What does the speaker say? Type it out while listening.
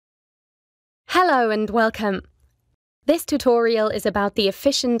Hello and welcome. This tutorial is about the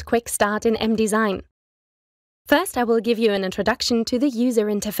efficient quick start in MDESIGN. First, I will give you an introduction to the user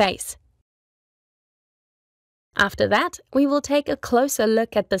interface. After that, we will take a closer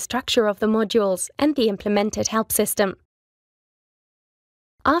look at the structure of the modules and the implemented help system.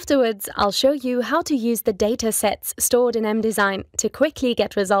 Afterwards, I'll show you how to use the data sets stored in MDESIGN to quickly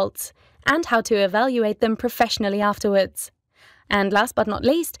get results and how to evaluate them professionally afterwards. And last but not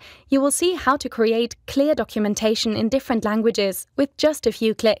least, you will see how to create clear documentation in different languages with just a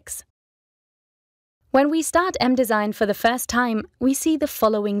few clicks. When we start MDESIGN for the first time, we see the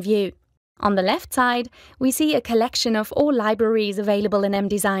following view. On the left side, we see a collection of all libraries available in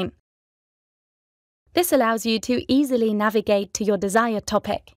MDESIGN. This allows you to easily navigate to your desired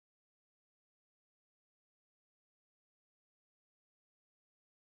topic.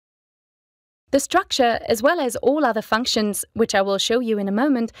 The structure, as well as all other functions, which I will show you in a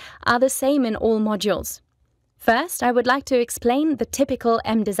moment, are the same in all modules. First, I would like to explain the typical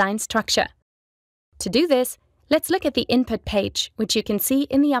MDESIGN structure. To do this, let's look at the input page, which you can see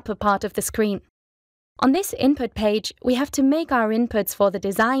in the upper part of the screen. On this input page, we have to make our inputs for the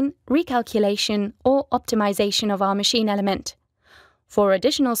design, recalculation, or optimization of our machine element. For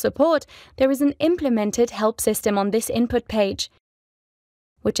additional support, there is an implemented help system on this input page,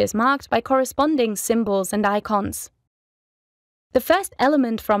 which is marked by corresponding symbols and icons. The first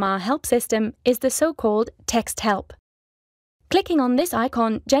element from our help system is the so-called text help. Clicking on this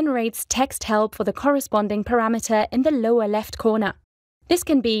icon generates text help for the corresponding parameter in the lower left corner. This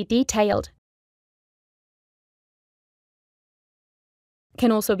can be detailed,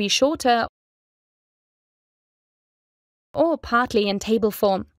 can also be shorter, or partly in table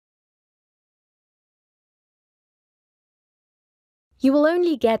form. You will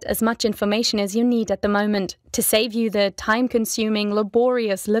only get as much information as you need at the moment to save you the time-consuming,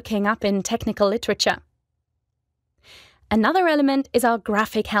 laborious looking up in technical literature. Another element is our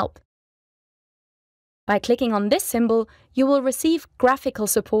graphic help. By clicking on this symbol, you will receive graphical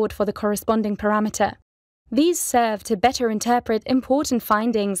support for the corresponding parameter. These serve to better interpret important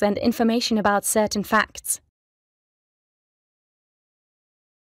findings and information about certain facts.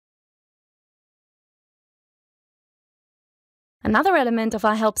 Another element of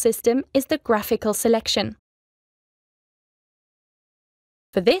our help system is the Graphical Selection.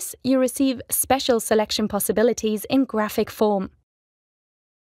 For this, you receive special selection possibilities in graphic form.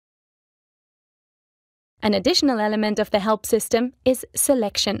 An additional element of the help system is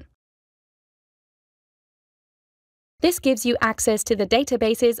Selection. This gives you access to the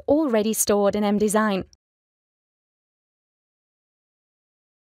databases already stored in MDESIGN.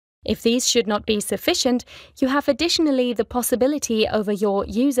 If these should not be sufficient, you have additionally the possibility over your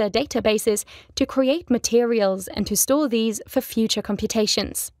user databases to create materials and to store these for future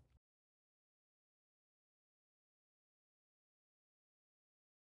computations.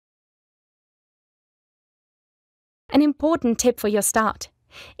 An important tip for your start.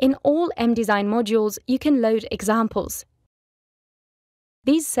 In all MDESIGN modules, you can load examples.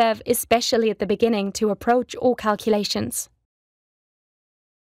 These serve especially at the beginning to approach all calculations.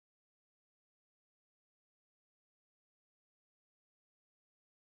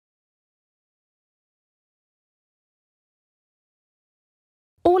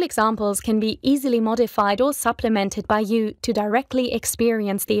 All examples can be easily modified or supplemented by you to directly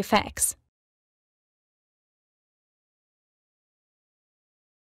experience the effects.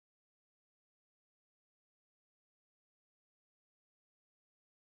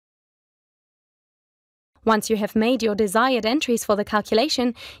 Once you have made your desired entries for the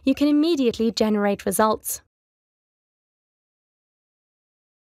calculation, you can immediately generate results.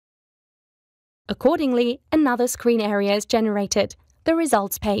 Accordingly, another screen area is generated, the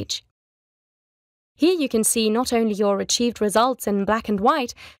results page. Here you can see not only your achieved results in black and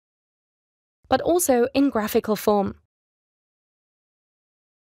white, but also in graphical form.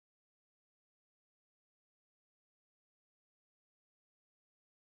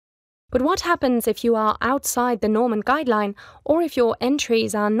 But what happens if you are outside the norm and guideline, or if your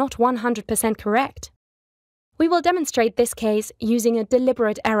entries are not 100% correct? We will demonstrate this case using a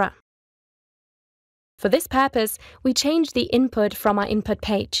deliberate error. For this purpose, we change the input from our input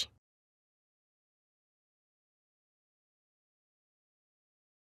page.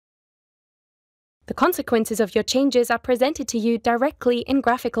 The consequences of your changes are presented to you directly in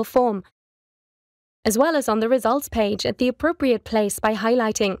graphical form, as well as on the results page at the appropriate place by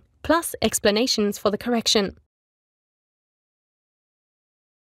highlighting, plus explanations for the correction.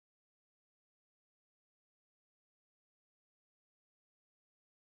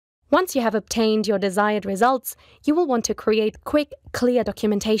 Once you have obtained your desired results, you will want to create quick, clear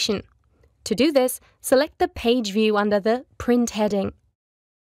documentation. To do this, select the page view under the Print heading.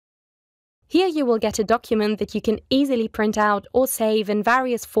 Here you will get a document that you can easily print out or save in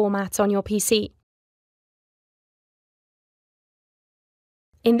various formats on your PC.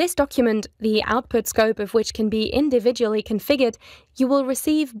 In this document, the output scope of which can be individually configured, you will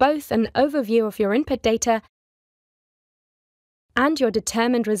receive both an overview of your input data and your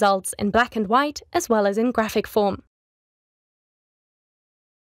determined results in black and white as well as in graphic form.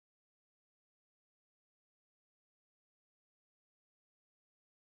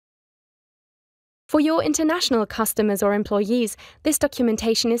 For your international customers or employees, this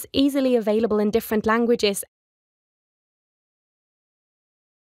documentation is easily available in different languages.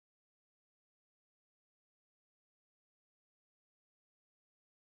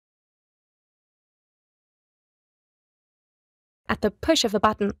 At the push of a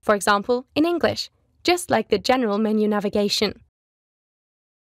button, for example, in English, just like the general menu navigation.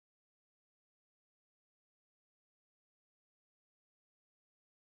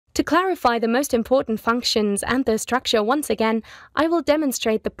 To clarify the most important functions and their structure once again, I will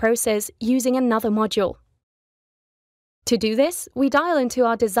demonstrate the process using another module. To do this, we dial into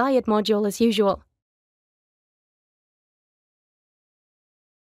our desired module as usual.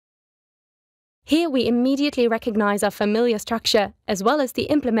 Here we immediately recognize our familiar structure as well as the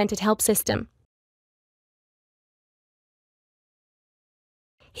implemented help system.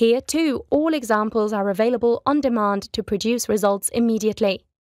 Here too, all examples are available on demand to produce results immediately.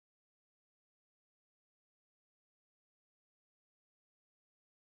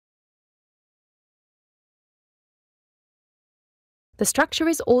 The structure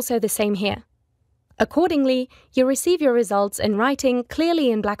is also the same here. Accordingly, you receive your results in writing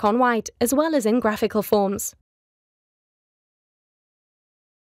clearly in black on white as well as in graphical forms.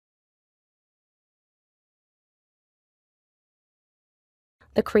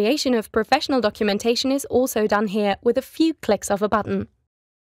 The creation of professional documentation is also done here with a few clicks of a button.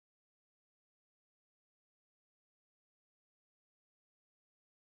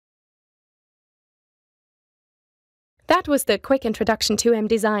 That was the quick introduction to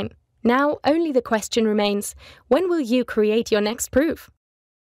MDESIGN. Now only the question remains, when will you create your next proof?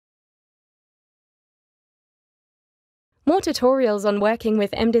 More tutorials on working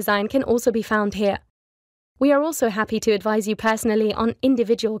with MDESIGN can also be found here. We are also happy to advise you personally on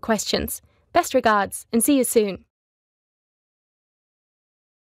individual questions. Best regards and see you soon!